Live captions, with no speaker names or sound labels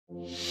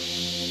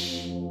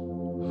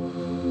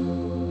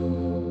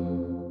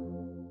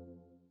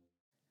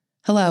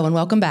Hello, and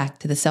welcome back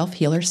to the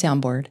Self-Healer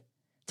Soundboard.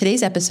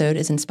 Today's episode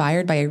is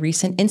inspired by a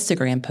recent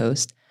Instagram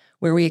post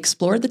where we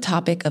explored the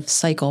topic of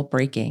cycle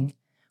breaking.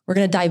 We're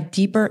going to dive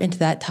deeper into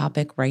that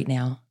topic right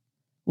now.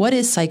 What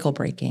is cycle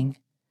breaking?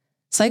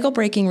 Cycle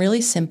breaking,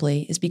 really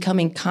simply, is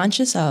becoming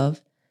conscious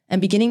of and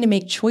beginning to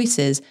make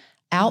choices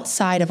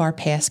outside of our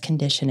past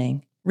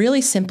conditioning.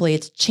 Really simply,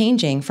 it's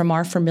changing from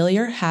our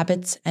familiar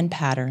habits and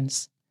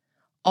patterns.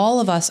 All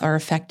of us are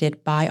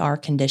affected by our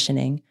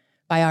conditioning,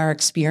 by our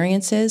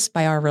experiences,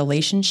 by our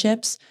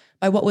relationships,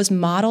 by what was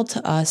modeled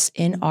to us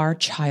in our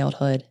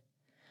childhood.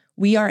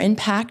 We are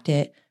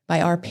impacted by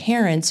our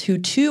parents who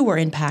too were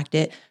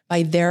impacted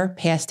by their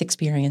past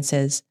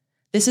experiences.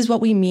 This is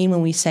what we mean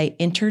when we say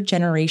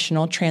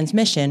intergenerational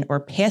transmission or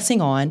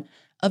passing on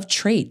of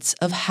traits,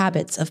 of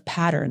habits, of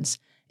patterns.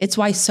 It's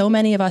why so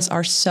many of us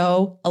are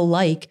so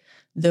alike,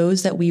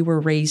 those that we were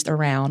raised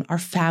around, our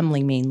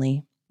family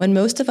mainly. When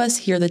most of us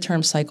hear the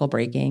term cycle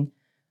breaking,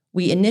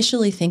 we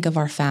initially think of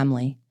our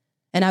family.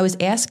 And I was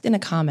asked in a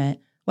comment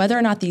whether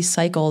or not these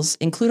cycles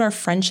include our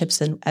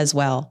friendships as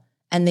well.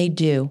 And they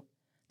do.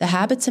 The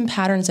habits and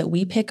patterns that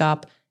we pick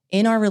up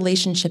in our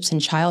relationships in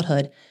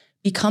childhood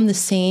become the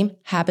same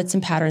habits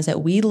and patterns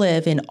that we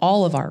live in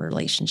all of our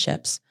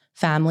relationships: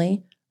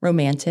 family,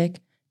 romantic,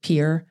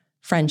 peer,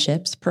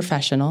 friendships,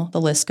 professional, the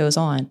list goes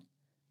on.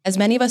 As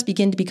many of us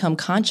begin to become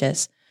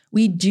conscious,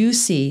 we do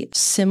see a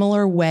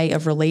similar way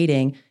of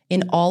relating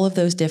in all of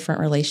those different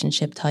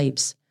relationship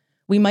types.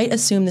 We might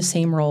assume the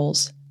same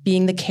roles,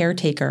 being the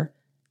caretaker,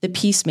 the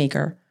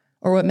peacemaker,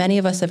 or what many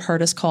of us have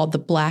heard us called the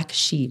black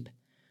sheep.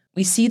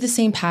 We see the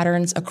same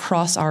patterns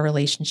across our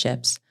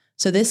relationships.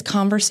 So this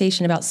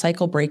conversation about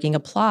cycle breaking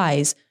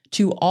applies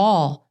to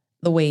all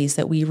the ways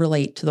that we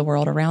relate to the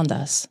world around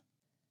us.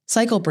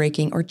 Cycle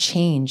breaking or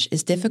change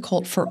is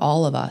difficult for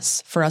all of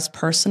us, for us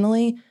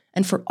personally,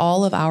 and for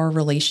all of our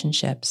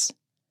relationships.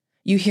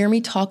 You hear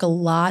me talk a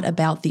lot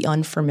about the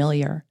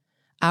unfamiliar.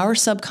 Our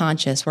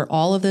subconscious, where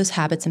all of those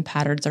habits and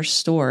patterns are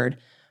stored,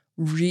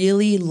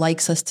 really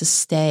likes us to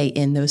stay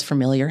in those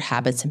familiar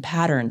habits and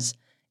patterns.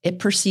 It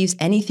perceives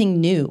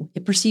anything new.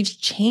 It perceives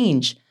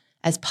change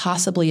as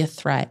possibly a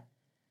threat.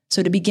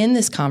 So to begin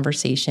this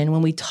conversation,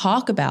 when we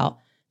talk about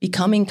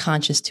becoming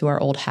conscious to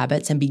our old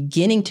habits and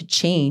beginning to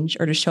change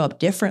or to show up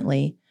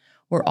differently,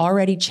 we're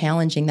already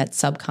challenging that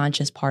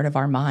subconscious part of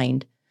our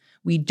mind.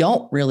 We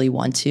don't really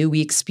want to.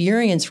 We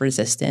experience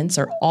resistance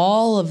or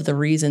all of the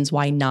reasons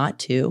why not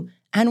to,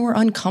 and we're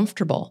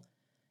uncomfortable.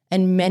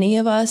 And many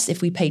of us,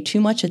 if we pay too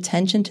much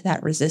attention to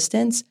that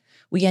resistance,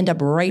 we end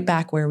up right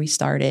back where we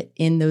started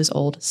in those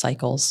old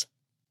cycles.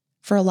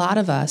 For a lot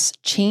of us,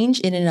 change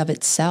in and of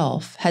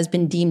itself has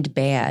been deemed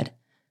bad.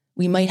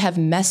 We might have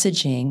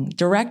messaging,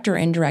 direct or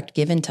indirect,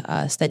 given to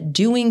us that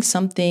doing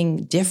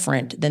something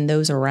different than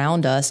those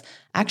around us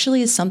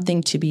actually is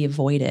something to be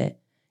avoided.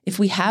 If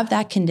we have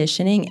that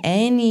conditioning,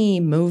 any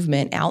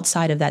movement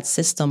outside of that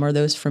system or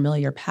those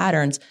familiar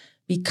patterns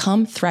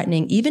become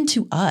threatening even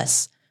to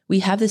us.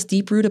 We have this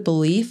deep-rooted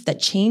belief that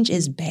change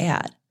is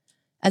bad.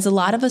 As a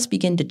lot of us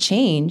begin to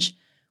change,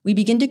 we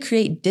begin to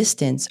create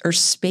distance or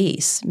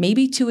space,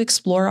 maybe to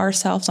explore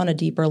ourselves on a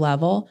deeper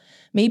level,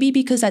 maybe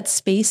because that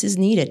space is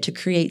needed to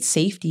create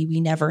safety we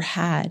never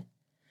had.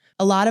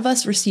 A lot of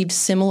us received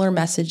similar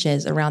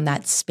messages around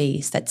that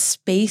space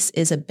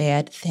is a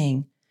bad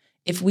thing.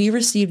 If we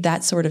receive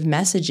that sort of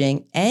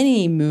messaging,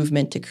 any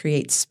movement to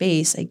create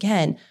space,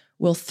 again,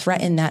 will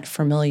threaten that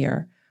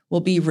familiar.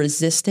 We'll be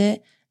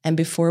resistant, and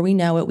before we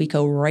know it, we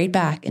go right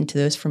back into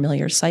those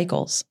familiar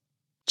cycles.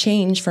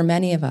 Change for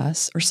many of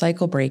us, or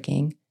cycle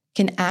breaking,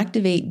 can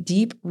activate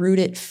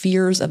deep-rooted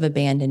fears of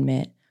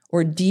abandonment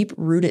or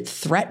deep-rooted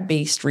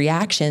threat-based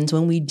reactions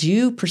when we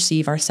do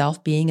perceive ourselves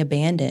being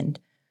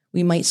abandoned.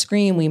 We might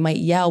scream, we might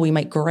yell, we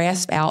might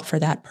grasp out for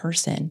that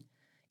person.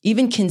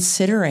 Even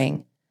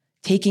considering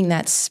taking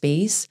that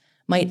space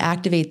might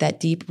activate that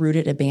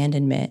deep-rooted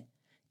abandonment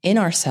in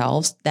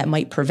ourselves that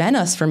might prevent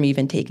us from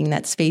even taking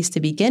that space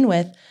to begin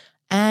with,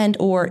 and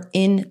or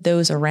in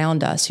those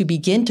around us who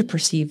begin to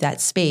perceive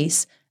that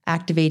space,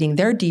 activating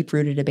their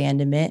deep-rooted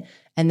abandonment,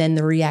 and then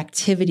the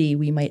reactivity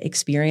we might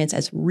experience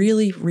as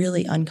really,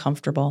 really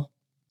uncomfortable.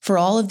 For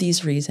all of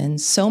these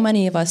reasons, so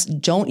many of us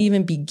don't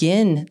even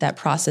begin that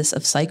process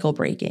of cycle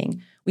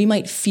breaking. We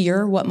might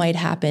fear what might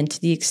happen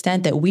to the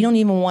extent that we don't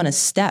even want to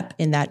step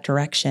in that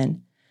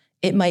direction.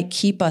 It might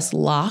keep us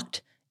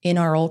locked in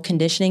our old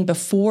conditioning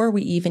before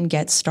we even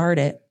get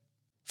started.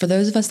 For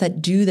those of us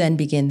that do then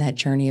begin that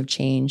journey of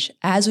change,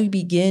 as we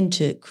begin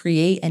to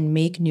create and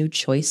make new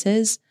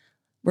choices,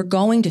 we're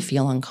going to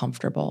feel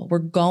uncomfortable. We're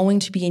going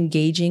to be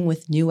engaging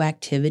with new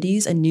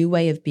activities, a new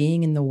way of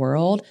being in the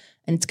world,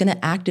 and it's going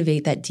to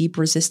activate that deep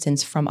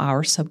resistance from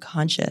our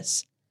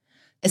subconscious,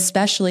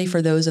 especially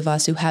for those of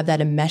us who have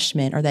that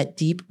enmeshment or that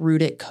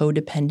deep-rooted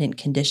codependent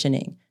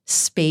conditioning.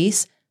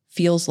 Space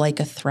feels like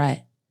a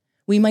threat.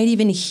 We might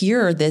even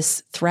hear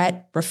this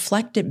threat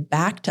reflected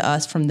back to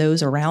us from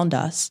those around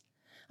us.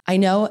 I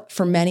know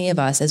for many of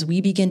us, as we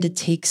begin to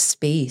take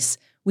space,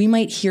 we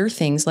might hear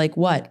things like,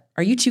 "What?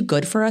 Are you too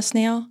good for us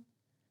now?"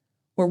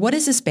 Or "What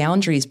is this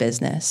boundaries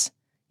business?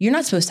 You're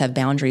not supposed to have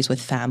boundaries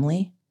with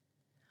family."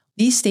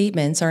 These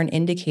statements are an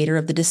indicator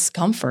of the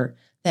discomfort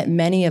that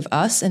many of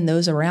us and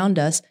those around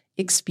us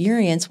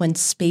experience when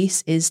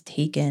space is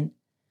taken.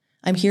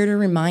 I'm here to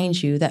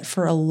remind you that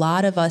for a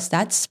lot of us,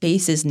 that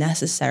space is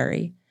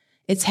necessary.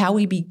 It's how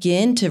we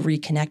begin to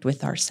reconnect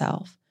with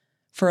ourselves.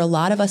 For a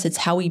lot of us, it's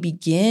how we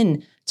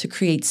begin to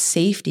create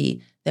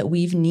safety that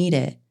we've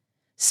needed.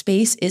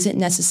 Space isn't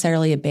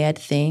necessarily a bad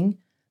thing,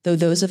 though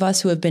those of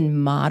us who have been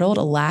modeled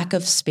a lack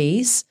of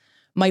space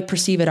might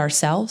perceive it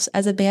ourselves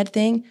as a bad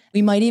thing.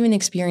 We might even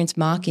experience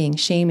mocking,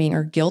 shaming,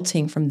 or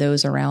guilting from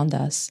those around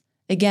us.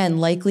 Again,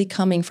 likely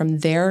coming from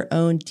their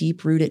own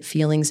deep-rooted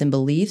feelings and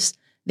beliefs.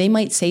 They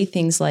might say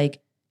things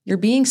like, "You're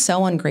being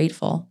so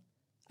ungrateful.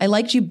 I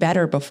liked you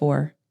better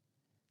before.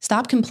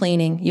 Stop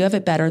complaining. You have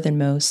it better than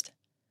most."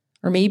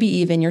 Or maybe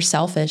even, "You're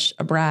selfish,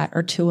 a brat,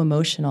 or too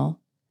emotional."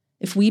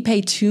 If we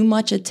pay too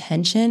much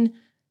attention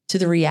to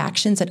the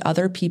reactions that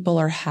other people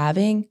are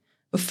having,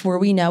 before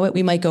we know it,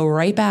 we might go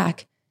right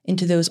back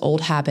into those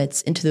old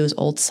habits, into those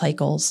old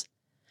cycles.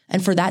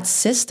 And for that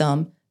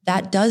system,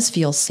 that does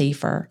feel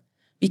safer.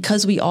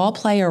 Because we all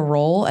play a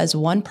role, as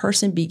one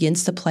person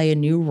begins to play a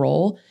new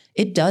role,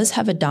 it does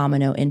have a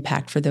domino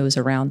impact for those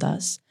around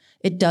us.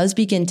 It does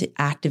begin to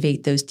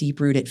activate those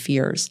deep-rooted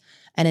fears.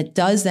 And it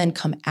does then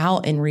come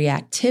out in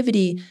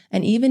reactivity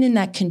and even in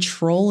that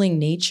controlling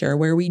nature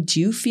where we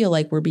do feel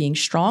like we're being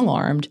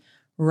strong-armed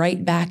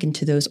right back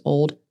into those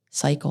old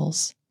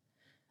cycles.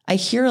 I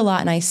hear a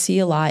lot and I see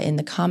a lot in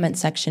the comment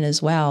section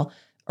as well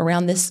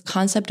around this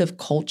concept of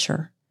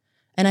culture.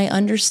 And I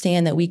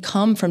understand that we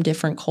come from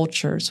different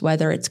cultures,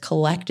 whether it's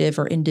collective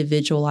or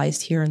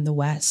individualized here in the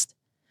West.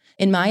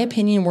 In my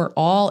opinion, we're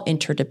all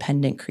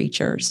interdependent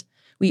creatures.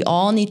 We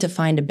all need to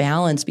find a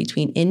balance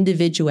between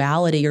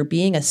individuality or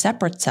being a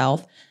separate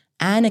self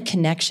and a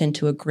connection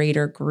to a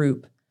greater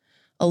group.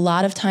 A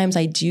lot of times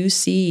I do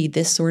see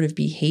this sort of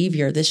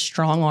behavior, this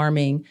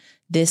strong-arming,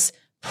 this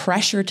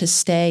pressure to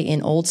stay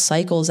in old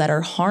cycles that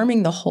are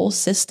harming the whole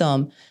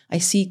system. I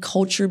see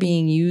culture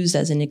being used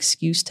as an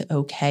excuse to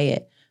okay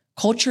it.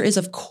 Culture is,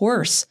 of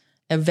course,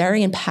 a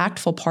very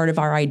impactful part of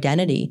our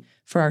identity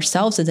for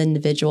ourselves as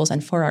individuals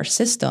and for our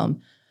system.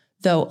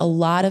 Though a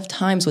lot of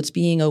times what's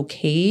being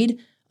okayed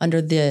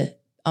under the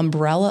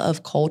umbrella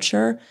of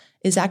culture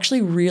is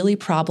actually really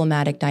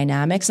problematic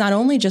dynamics, not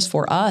only just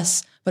for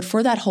us, but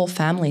for that whole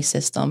family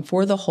system,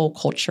 for the whole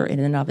culture in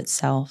and of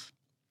itself.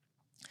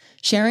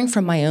 Sharing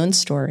from my own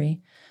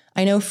story,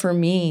 I know for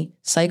me,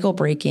 cycle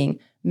breaking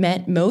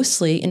meant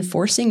mostly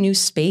enforcing new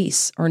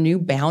space or new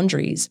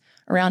boundaries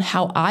around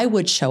how I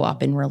would show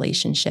up in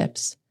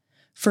relationships.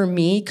 For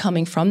me,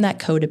 coming from that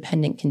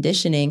codependent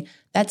conditioning,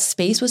 that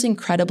space was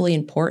incredibly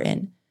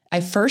important. I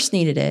first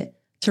needed it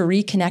to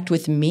reconnect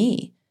with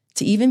me,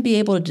 to even be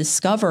able to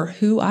discover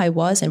who I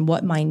was and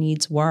what my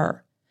needs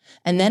were.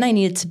 And then I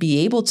needed to be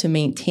able to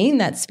maintain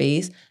that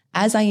space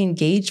as I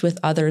engaged with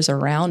others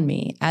around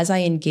me, as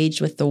I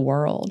engaged with the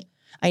world.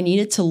 I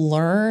needed to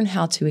learn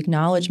how to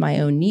acknowledge my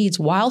own needs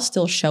while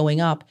still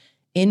showing up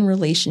in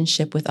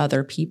relationship with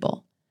other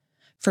people.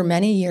 For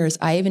many years,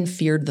 I even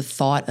feared the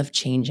thought of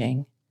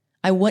changing.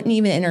 I wouldn't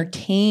even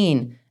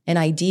entertain an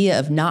idea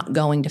of not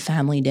going to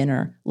family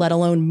dinner, let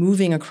alone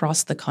moving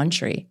across the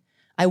country.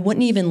 I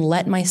wouldn't even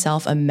let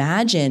myself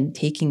imagine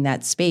taking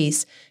that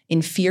space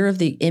in fear of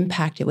the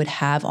impact it would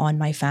have on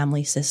my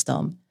family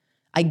system.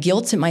 I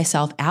guilted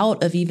myself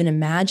out of even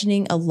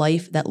imagining a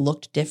life that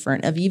looked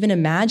different, of even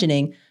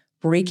imagining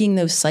breaking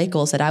those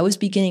cycles that I was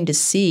beginning to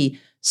see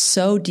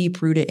so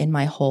deep-rooted in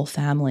my whole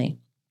family.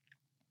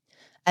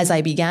 As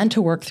I began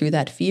to work through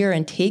that fear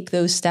and take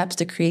those steps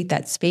to create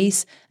that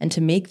space and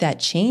to make that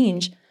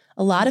change,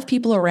 a lot of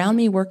people around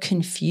me were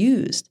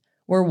confused,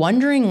 were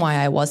wondering why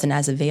I wasn't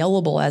as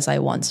available as I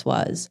once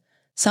was.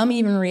 Some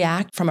even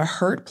react from a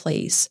hurt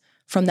place,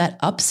 from that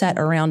upset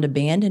around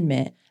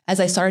abandonment, as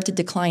I started to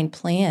decline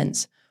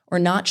plans or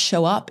not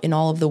show up in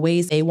all of the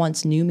ways they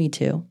once knew me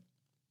to.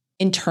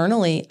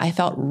 Internally, I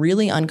felt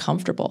really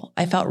uncomfortable.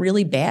 I felt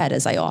really bad,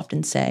 as I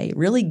often say,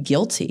 really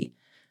guilty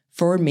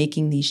for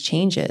making these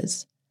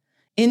changes.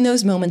 In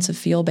those moments of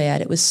feel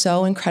bad, it was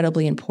so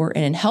incredibly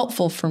important and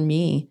helpful for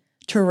me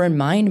to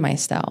remind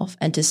myself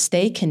and to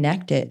stay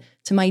connected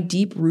to my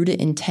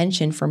deep-rooted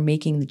intention for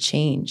making the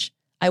change.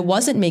 I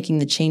wasn't making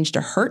the change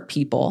to hurt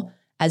people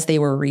as they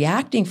were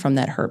reacting from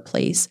that hurt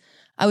place.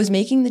 I was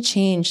making the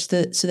change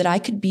so that I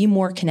could be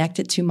more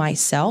connected to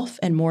myself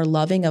and more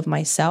loving of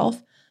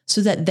myself,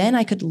 so that then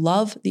I could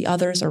love the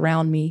others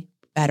around me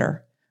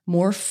better,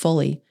 more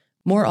fully,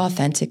 more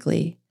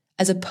authentically,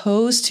 as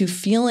opposed to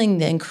feeling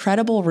the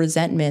incredible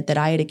resentment that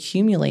I had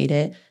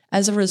accumulated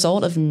as a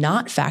result of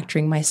not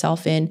factoring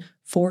myself in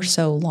for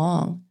so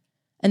long.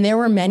 And there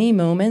were many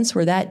moments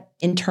where that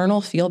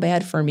internal feel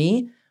bad for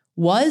me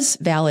was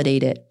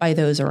validated by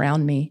those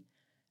around me.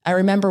 I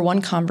remember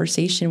one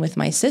conversation with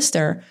my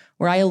sister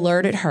where I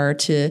alerted her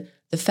to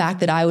the fact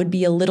that I would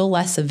be a little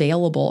less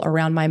available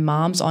around my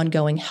mom's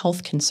ongoing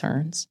health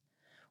concerns.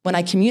 When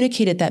I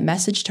communicated that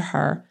message to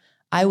her,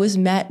 I was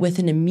met with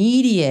an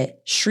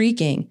immediate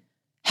shrieking,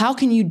 "How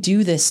can you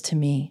do this to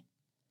me?"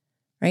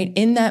 Right?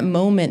 In that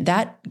moment,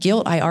 that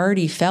guilt I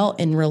already felt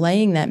in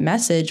relaying that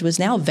message was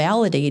now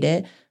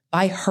validated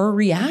by her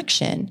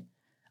reaction.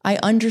 I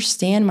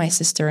understand my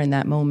sister in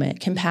that moment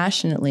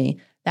compassionately.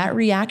 That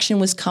reaction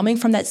was coming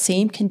from that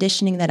same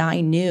conditioning that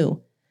I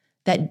knew,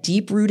 that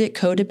deep-rooted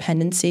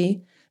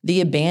codependency, the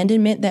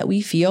abandonment that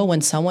we feel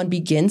when someone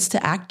begins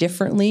to act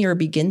differently or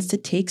begins to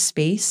take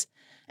space.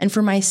 And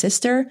for my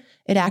sister,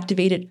 it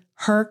activated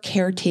her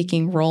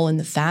caretaking role in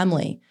the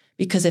family.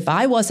 Because if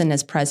I wasn't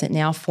as present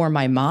now for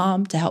my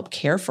mom to help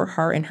care for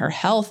her and her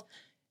health,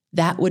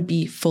 that would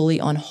be fully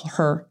on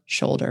her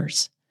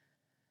shoulders.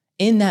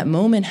 In that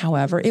moment,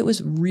 however, it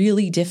was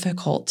really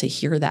difficult to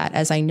hear that,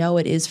 as I know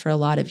it is for a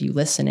lot of you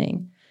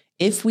listening.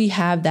 If we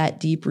have that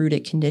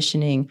deep-rooted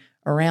conditioning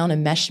around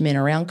enmeshment,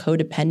 around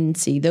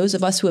codependency, those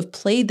of us who have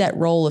played that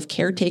role of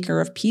caretaker,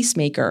 of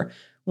peacemaker,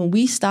 when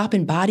we stop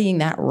embodying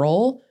that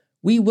role,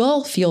 we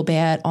will feel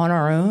bad on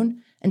our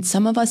own. And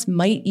some of us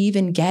might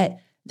even get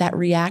that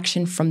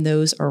reaction from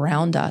those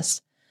around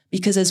us.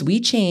 Because as we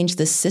change,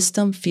 the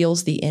system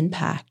feels the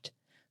impact.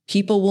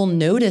 People will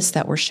notice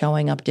that we're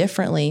showing up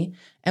differently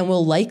and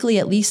will likely,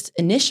 at least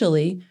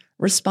initially,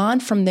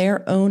 respond from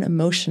their own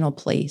emotional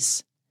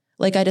place.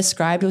 Like I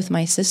described with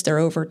my sister,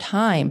 over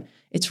time,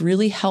 it's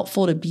really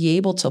helpful to be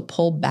able to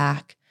pull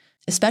back,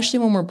 especially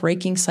when we're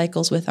breaking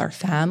cycles with our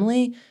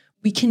family.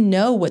 We can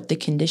know what the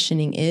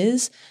conditioning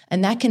is,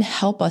 and that can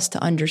help us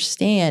to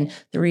understand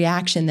the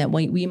reaction that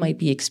we might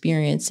be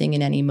experiencing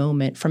in any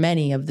moment from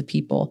any of the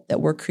people that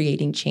we're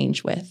creating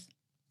change with.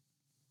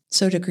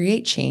 So to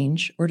create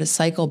change or to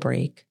cycle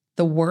break,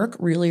 the work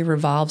really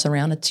revolves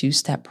around a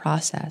two-step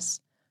process.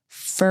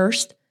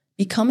 First,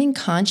 becoming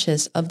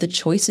conscious of the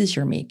choices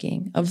you're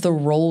making, of the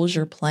roles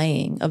you're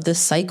playing, of the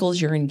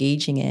cycles you're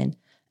engaging in,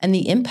 and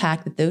the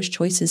impact that those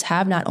choices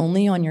have not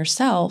only on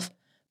yourself,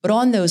 but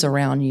on those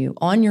around you,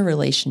 on your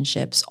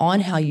relationships,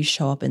 on how you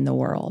show up in the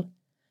world.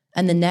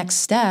 And the next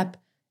step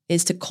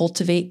is to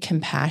cultivate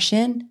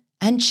compassion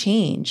and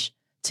change,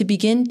 to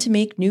begin to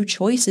make new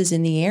choices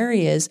in the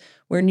areas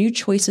where new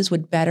choices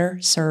would better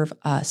serve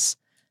us.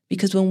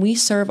 Because when we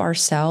serve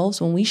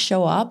ourselves, when we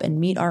show up and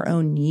meet our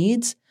own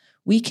needs,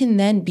 we can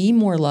then be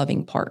more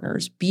loving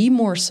partners, be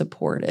more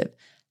supportive,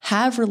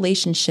 have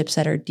relationships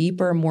that are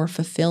deeper, more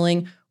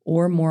fulfilling,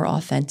 or more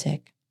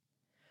authentic.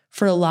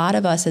 For a lot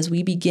of us, as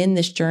we begin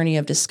this journey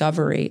of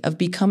discovery, of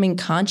becoming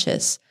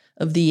conscious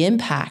of the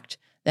impact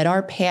that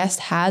our past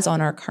has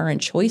on our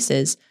current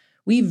choices,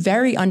 we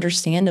very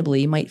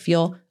understandably might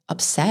feel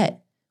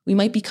upset. We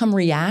might become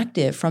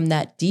reactive from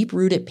that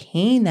deep-rooted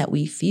pain that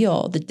we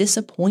feel, the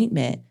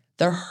disappointment,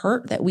 the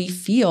hurt that we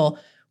feel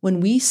when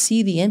we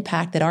see the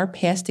impact that our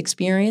past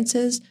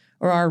experiences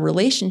or our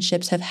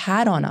relationships have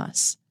had on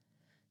us.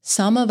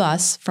 Some of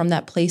us, from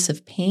that place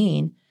of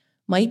pain,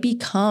 might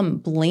become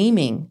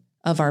blaming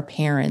of our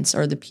parents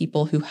or the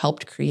people who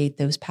helped create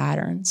those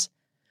patterns.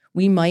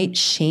 We might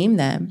shame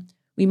them.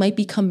 We might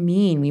become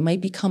mean. We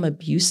might become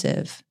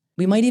abusive.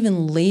 We might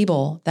even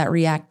label that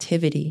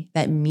reactivity,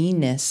 that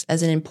meanness,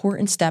 as an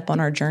important step on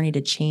our journey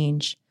to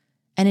change.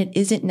 And it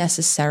isn't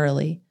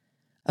necessarily.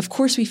 Of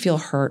course we feel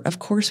hurt. Of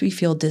course we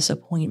feel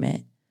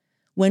disappointment.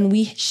 When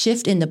we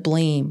shift into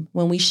blame,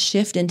 when we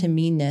shift into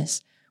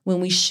meanness, when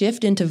we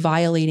shift into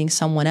violating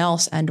someone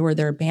else and or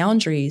their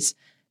boundaries,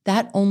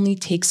 that only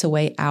takes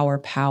away our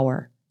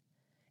power.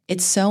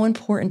 It's so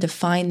important to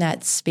find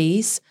that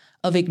space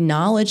of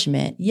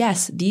acknowledgement.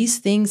 Yes, these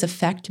things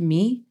affect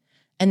me,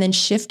 and then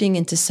shifting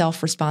into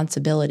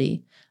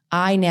self-responsibility.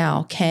 I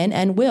now can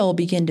and will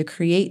begin to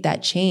create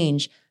that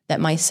change that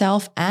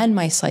myself and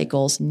my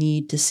cycles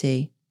need to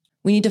see.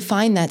 We need to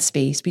find that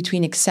space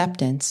between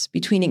acceptance,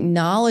 between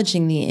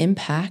acknowledging the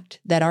impact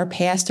that our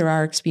past or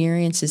our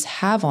experiences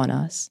have on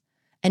us,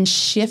 and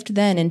shift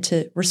then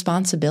into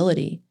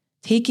responsibility,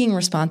 taking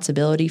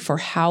responsibility for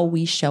how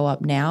we show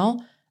up now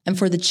and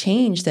for the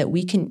change that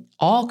we can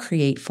all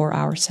create for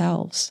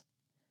ourselves.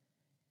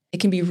 It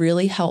can be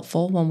really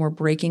helpful when we're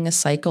breaking a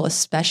cycle,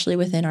 especially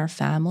within our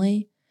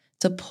family,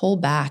 to pull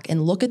back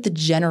and look at the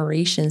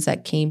generations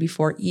that came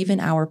before, even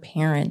our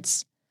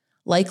parents.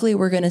 Likely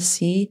we're going to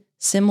see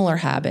similar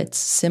habits,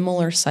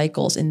 similar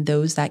cycles in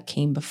those that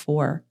came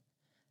before.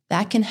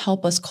 That can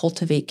help us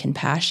cultivate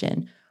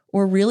compassion,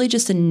 or really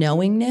just a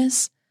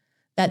knowingness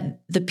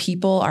that the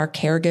people, our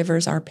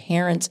caregivers, our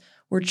parents,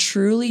 were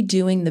truly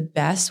doing the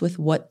best with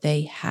what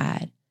they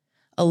had.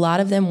 A lot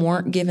of them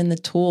weren't given the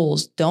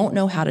tools, don't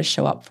know how to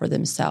show up for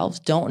themselves,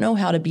 don't know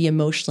how to be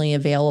emotionally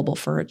available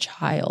for a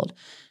child.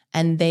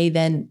 And they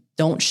then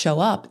don't show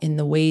up in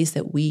the ways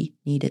that we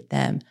needed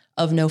them,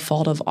 of no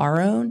fault of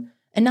our own,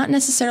 and not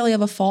necessarily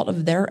of a fault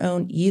of their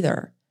own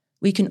either.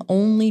 We can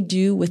only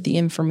do with the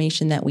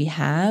information that we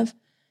have.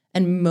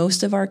 And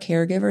most of our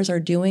caregivers are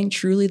doing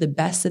truly the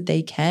best that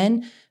they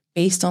can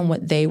based on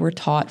what they were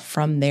taught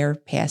from their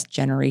past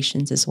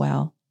generations as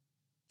well.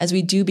 As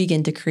we do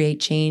begin to create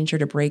change or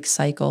to break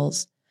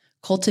cycles,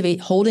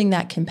 holding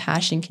that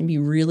compassion can be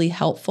really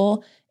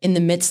helpful in the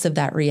midst of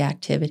that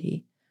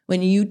reactivity.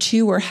 When you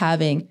too are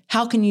having,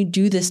 how can you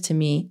do this to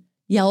me,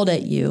 yelled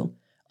at you,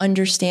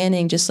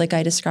 understanding, just like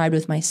I described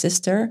with my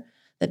sister,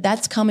 that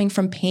that's coming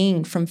from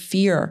pain, from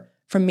fear,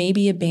 from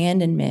maybe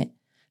abandonment.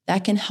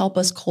 That can help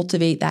us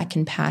cultivate that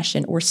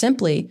compassion, or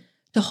simply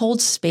to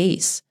hold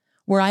space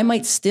where I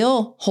might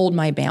still hold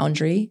my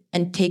boundary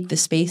and take the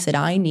space that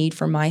I need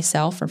for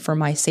myself or for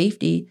my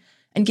safety,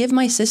 and give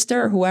my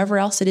sister or whoever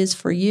else it is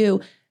for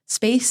you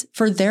space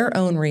for their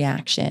own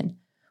reaction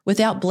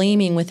without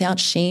blaming, without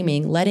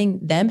shaming,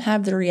 letting them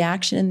have the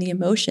reaction and the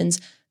emotions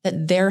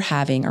that they're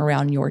having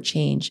around your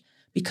change,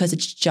 because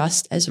it's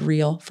just as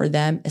real for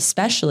them,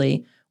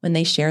 especially when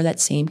they share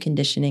that same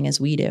conditioning as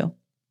we do.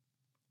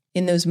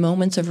 In those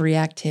moments of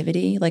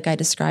reactivity, like I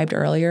described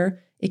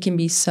earlier, it can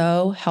be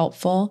so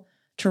helpful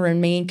to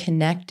remain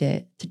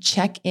connected, to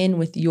check in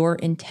with your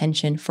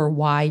intention for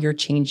why you're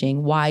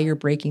changing, why you're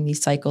breaking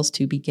these cycles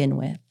to begin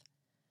with,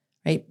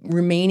 right?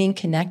 Remaining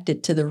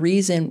connected to the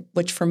reason,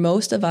 which for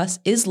most of us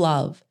is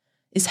love,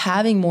 is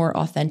having more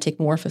authentic,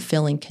 more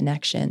fulfilling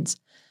connections.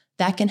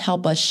 That can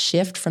help us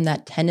shift from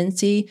that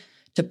tendency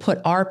to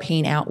put our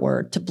pain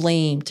outward, to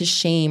blame, to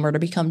shame, or to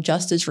become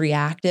just as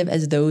reactive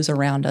as those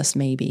around us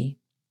may be.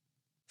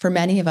 For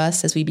many of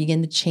us, as we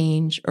begin to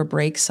change or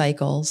break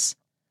cycles,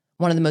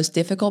 one of the most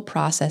difficult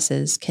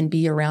processes can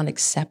be around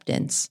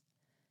acceptance.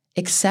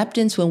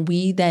 Acceptance when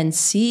we then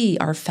see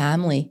our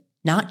family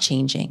not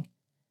changing.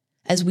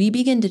 As we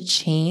begin to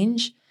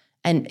change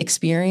and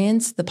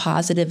experience the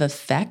positive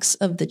effects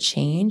of the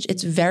change,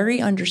 it's very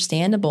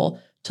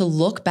understandable to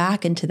look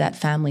back into that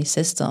family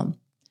system.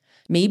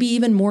 Maybe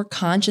even more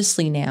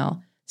consciously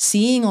now,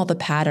 seeing all the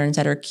patterns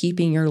that are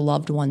keeping your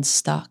loved ones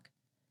stuck.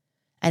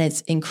 And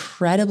it's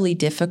incredibly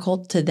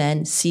difficult to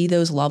then see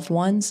those loved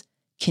ones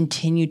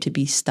continue to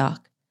be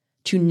stuck,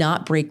 to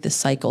not break the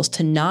cycles,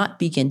 to not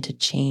begin to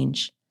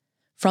change.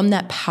 From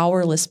that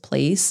powerless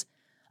place,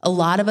 a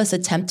lot of us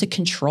attempt to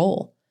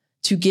control,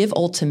 to give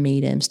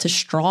ultimatums, to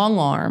strong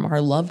arm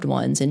our loved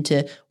ones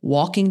into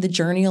walking the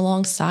journey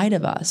alongside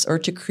of us, or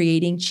to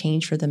creating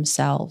change for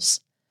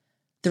themselves.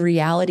 The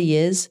reality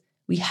is,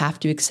 we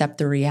have to accept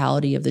the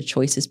reality of the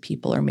choices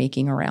people are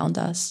making around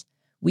us.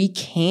 We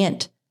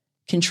can't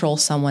control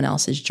someone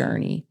else's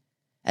journey.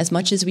 As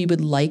much as we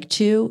would like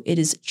to, it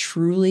is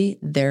truly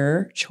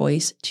their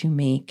choice to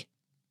make.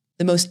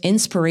 The most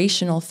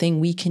inspirational thing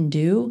we can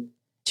do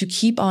to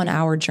keep on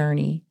our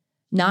journey,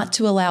 not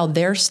to allow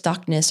their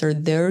stuckness or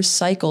their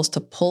cycles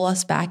to pull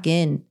us back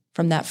in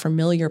from that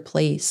familiar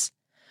place,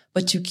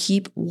 but to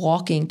keep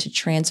walking to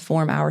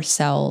transform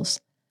ourselves.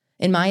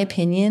 In my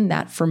opinion,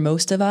 that for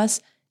most of us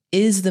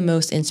is the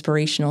most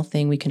inspirational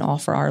thing we can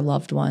offer our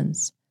loved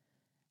ones.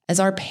 As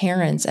our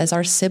parents, as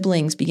our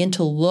siblings begin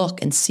to look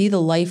and see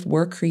the life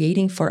we're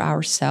creating for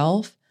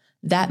ourselves,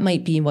 that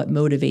might be what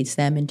motivates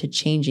them into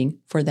changing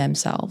for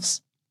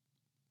themselves.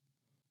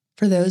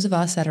 For those of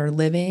us that are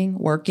living,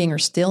 working, or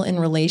still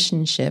in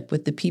relationship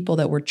with the people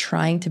that we're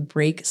trying to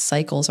break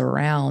cycles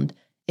around,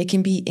 it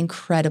can be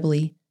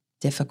incredibly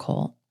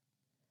difficult.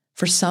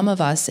 For some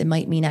of us, it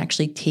might mean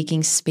actually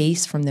taking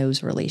space from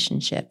those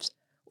relationships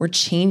or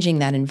changing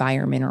that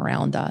environment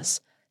around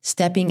us,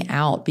 stepping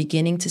out,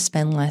 beginning to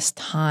spend less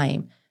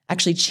time,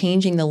 actually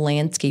changing the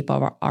landscape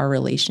of our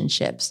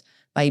relationships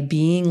by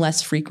being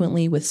less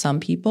frequently with some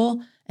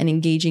people and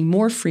engaging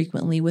more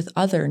frequently with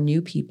other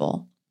new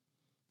people.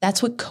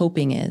 That's what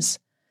coping is.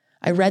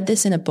 I read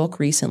this in a book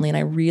recently, and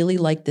I really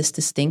like this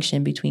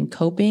distinction between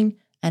coping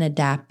and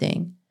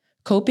adapting.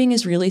 Coping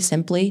is really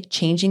simply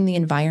changing the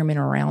environment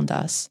around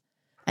us.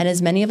 And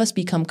as many of us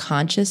become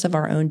conscious of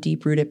our own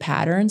deep-rooted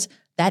patterns,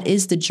 that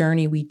is the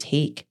journey we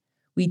take.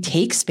 We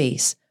take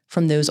space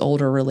from those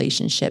older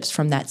relationships,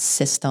 from that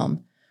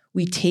system.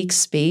 We take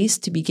space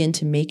to begin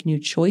to make new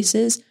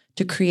choices,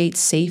 to create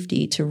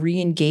safety, to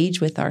re-engage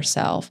with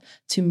ourselves,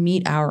 to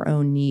meet our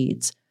own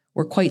needs.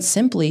 We're quite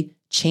simply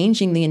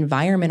changing the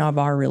environment of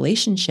our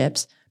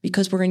relationships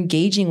because we're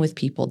engaging with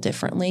people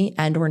differently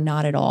and or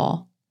not at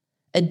all.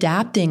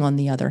 Adapting, on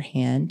the other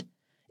hand,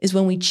 is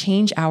when we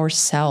change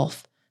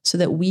ourselves so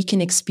that we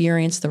can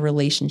experience the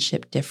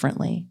relationship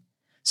differently.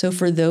 So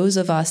for those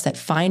of us that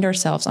find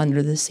ourselves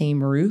under the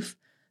same roof,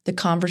 the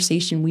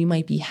conversation we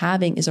might be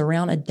having is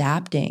around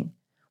adapting.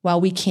 While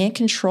we can't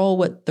control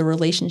what the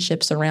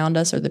relationships around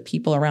us or the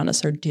people around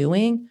us are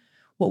doing,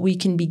 what we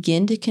can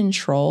begin to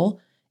control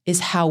is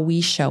how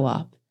we show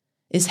up,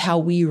 is how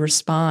we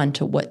respond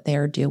to what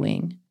they're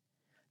doing.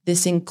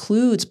 This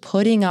includes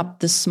putting up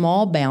the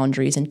small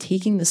boundaries and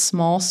taking the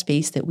small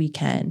space that we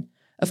can.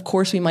 Of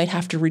course, we might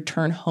have to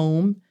return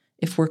home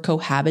if we're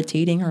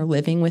cohabitating or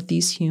living with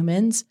these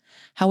humans.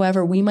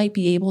 However, we might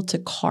be able to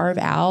carve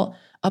out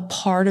a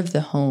part of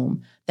the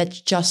home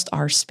that's just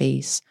our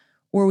space.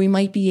 Or we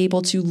might be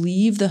able to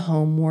leave the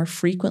home more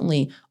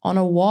frequently on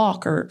a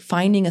walk or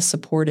finding a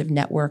supportive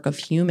network of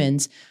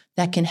humans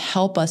that can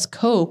help us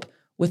cope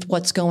with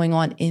what's going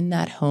on in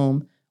that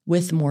home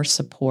with more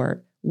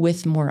support,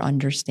 with more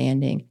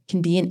understanding,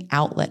 can be an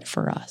outlet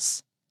for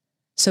us.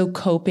 So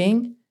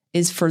coping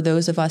is for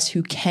those of us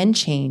who can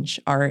change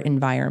our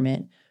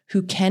environment,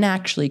 who can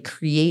actually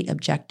create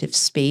objective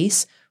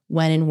space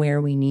when and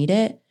where we need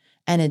it.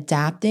 And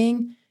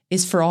adapting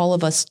is for all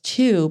of us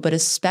too, but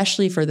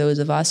especially for those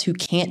of us who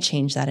can't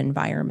change that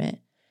environment.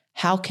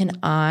 How can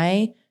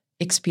I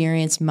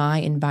experience my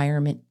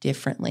environment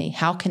differently?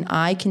 How can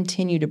I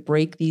continue to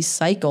break these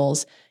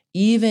cycles,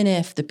 even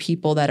if the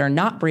people that are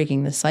not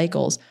breaking the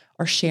cycles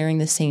are sharing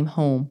the same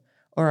home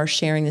or are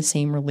sharing the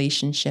same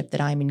relationship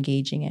that I'm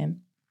engaging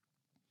in?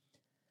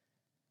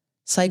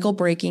 Cycle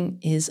breaking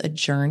is a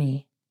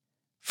journey.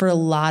 For a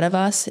lot of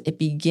us, it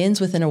begins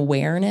with an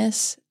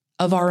awareness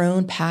of our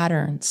own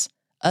patterns,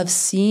 of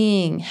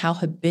seeing how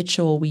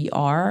habitual we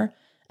are,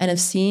 and of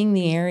seeing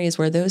the areas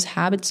where those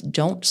habits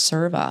don't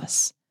serve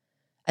us.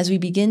 As we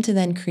begin to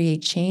then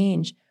create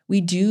change,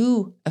 we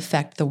do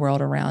affect the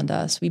world around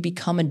us. We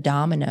become a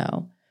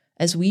domino.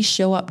 As we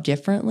show up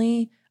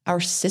differently, our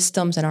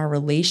systems and our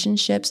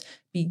relationships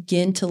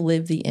begin to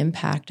live the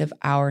impact of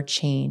our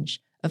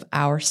change, of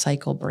our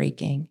cycle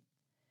breaking.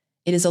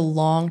 It is a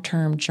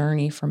long-term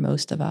journey for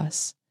most of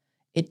us.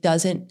 It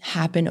doesn't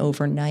happen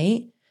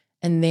overnight,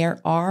 and there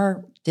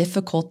are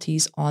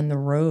difficulties on the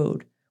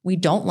road. We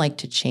don't like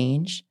to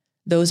change.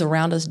 Those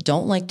around us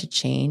don't like to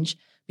change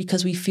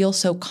because we feel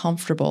so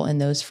comfortable in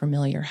those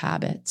familiar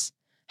habits.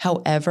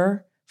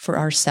 However, for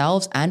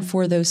ourselves and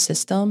for those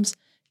systems,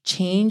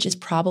 change is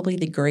probably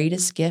the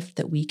greatest gift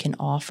that we can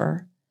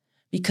offer,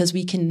 because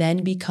we can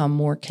then become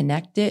more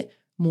connected,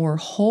 more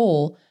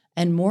whole,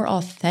 and more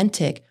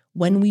authentic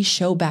when we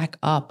show back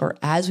up, or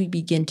as we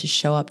begin to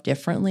show up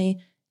differently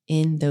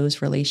in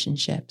those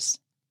relationships.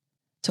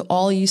 To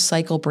all you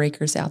cycle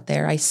breakers out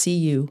there, I see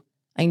you.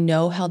 I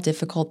know how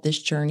difficult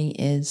this journey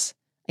is.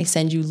 I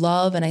send you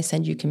love and I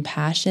send you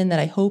compassion that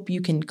I hope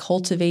you can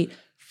cultivate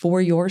for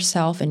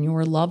yourself and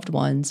your loved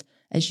ones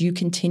as you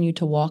continue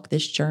to walk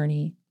this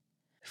journey.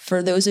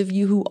 For those of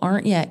you who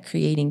aren't yet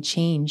creating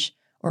change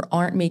or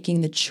aren't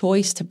making the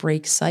choice to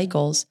break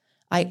cycles,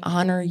 I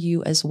honor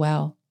you as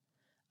well.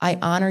 I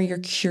honor your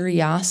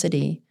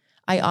curiosity.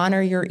 I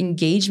honor your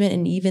engagement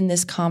in even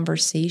this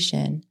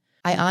conversation.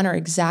 I honor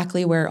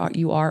exactly where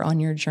you are on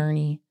your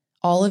journey.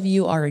 All of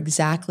you are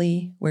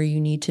exactly where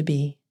you need to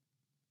be.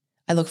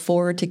 I look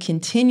forward to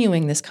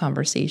continuing this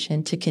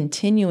conversation, to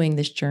continuing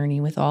this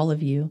journey with all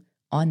of you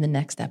on the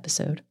next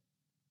episode.